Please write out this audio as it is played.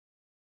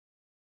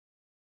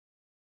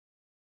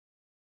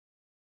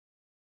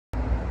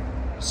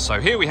So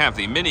here we have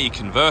the Mini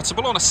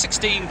Convertible on a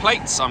 16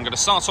 plate. So I'm going to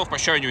start off by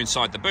showing you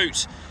inside the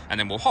boot, and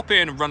then we'll hop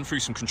in and run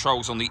through some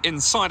controls on the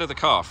inside of the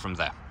car from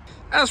there.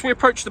 As we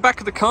approach the back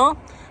of the car,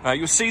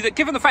 you'll see that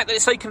given the fact that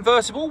it's a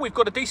convertible, we've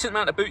got a decent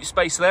amount of boot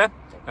space there.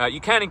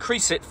 You can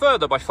increase it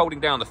further by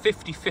folding down the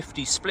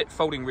 50-50 split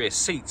folding rear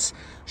seats,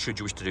 should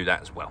you wish to do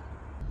that as well.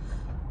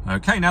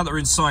 Okay, now that we're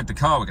inside the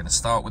car, we're going to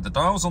start with the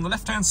dials. On the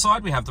left-hand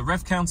side, we have the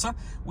rev counter,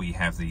 we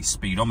have the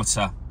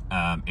speedometer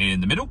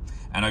in the middle,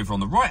 and over on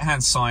the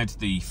right-hand side,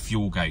 the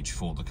fuel gauge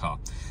for the car.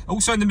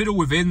 Also in the middle,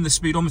 within the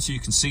speedometer, you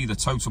can see the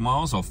total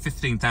miles of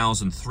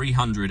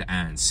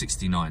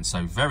 15,369,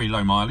 so very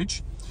low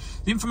mileage.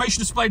 The information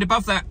displayed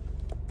above that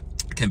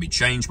can be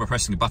changed by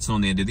pressing a button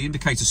on the end of the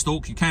indicator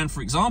stalk. You can,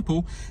 for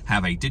example,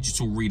 have a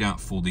digital readout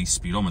for the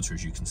speedometer,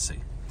 as you can see.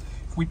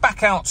 If we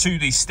back out to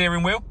the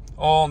steering wheel,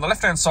 on the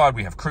left-hand side,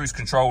 we have cruise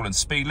control and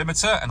speed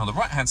limiter, and on the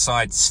right-hand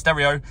side,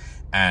 stereo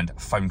and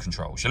phone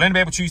controls. You'll only be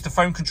able to use the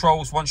phone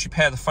controls once you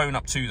pair the phone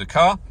up to the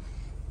car,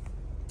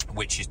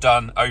 which is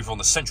done over on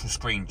the central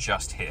screen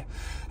just here.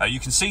 You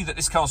can see that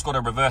this car's got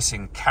a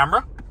reversing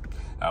camera,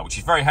 which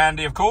is very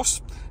handy, of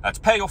course. To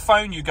pair your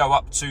phone, you go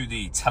up to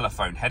the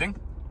telephone heading,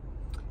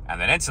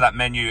 and then enter that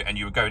menu, and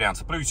you would go down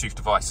to Bluetooth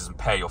devices and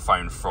pair your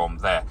phone from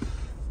there.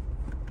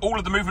 All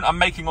of the movement I'm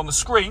making on the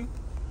screen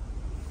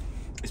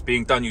is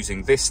being done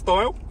using this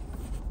dial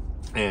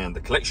and the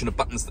collection of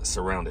buttons that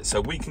surround it.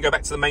 So we can go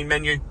back to the main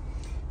menu,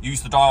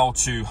 use the dial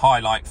to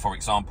highlight, for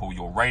example,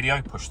 your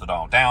radio, push the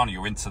dial down,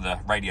 you're into the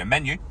radio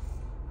menu.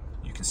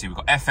 You can see we've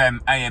got FM,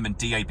 AM and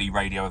DAB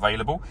radio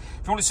available.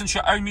 If you want to listen to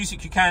your own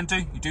music, you can do.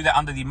 You do that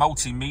under the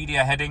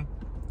multimedia heading.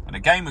 And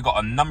again, we've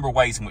got a number of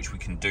ways in which we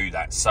can do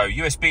that. So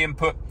USB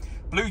input,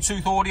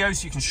 Bluetooth audio,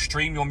 so you can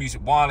stream your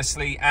music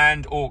wirelessly,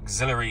 and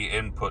auxiliary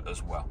input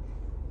as well.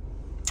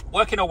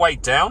 Working our way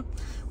down,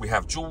 we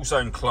have dual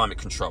zone climate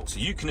control. So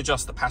you can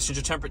adjust the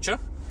passenger temperature,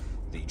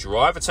 the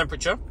driver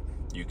temperature.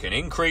 You can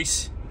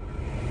increase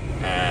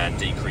and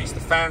decrease the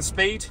fan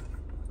speed.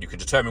 You can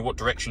determine what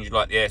direction you'd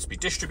like the air to be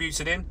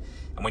distributed in.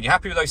 And when you're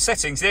happy with those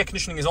settings, the air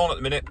conditioning is on at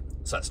the minute,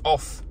 so that's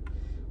off,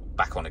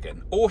 back on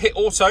again. Or hit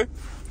auto.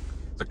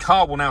 The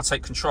car will now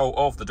take control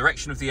of the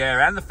direction of the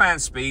air and the fan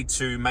speed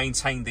to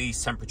maintain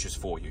these temperatures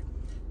for you.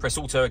 Press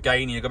auto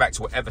again and you go back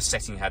to whatever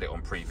setting you had it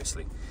on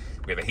previously.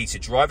 We have a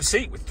heated driver's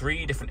seat with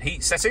 3 different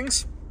heat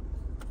settings,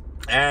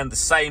 and the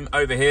same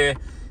over here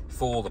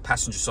for the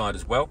passenger side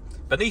as well.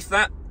 Beneath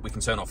that, we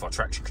can turn off our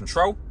traction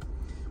control.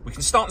 We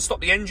can start and stop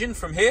the engine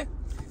from here,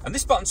 and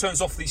this button turns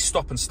off the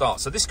stop and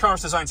start. So this car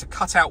is designed to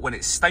cut out when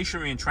it's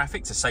stationary in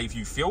traffic to save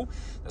you fuel.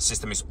 The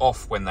system is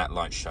off when that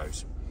light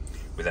shows.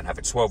 We then have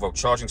a 12-volt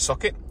charging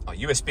socket, our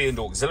USB and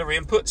auxiliary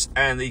inputs,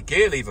 and the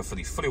gear lever for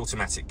the fully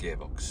automatic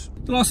gearbox.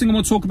 The last thing I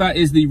want to talk about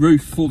is the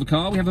roof for the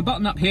car. We have a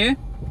button up here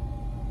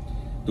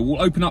that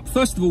will open up,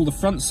 first of all, the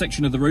front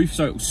section of the roof,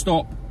 so it will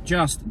stop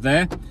just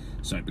there.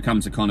 So it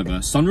becomes a kind of a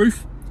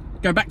sunroof.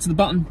 Go back to the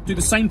button, do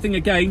the same thing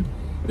again.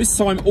 This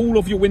time, all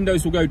of your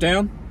windows will go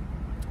down,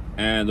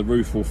 and the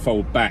roof will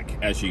fold back,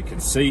 as you can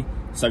see.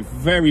 So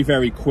very,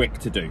 very quick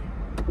to do.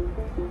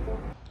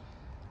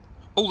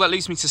 All that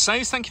leaves me to say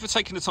is thank you for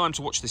taking the time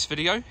to watch this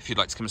video. If you'd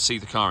like to come and see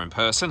the car in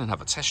person and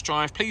have a test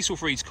drive, please feel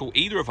free to call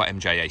either of our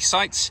MJA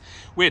sites.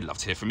 We'd love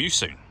to hear from you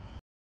soon.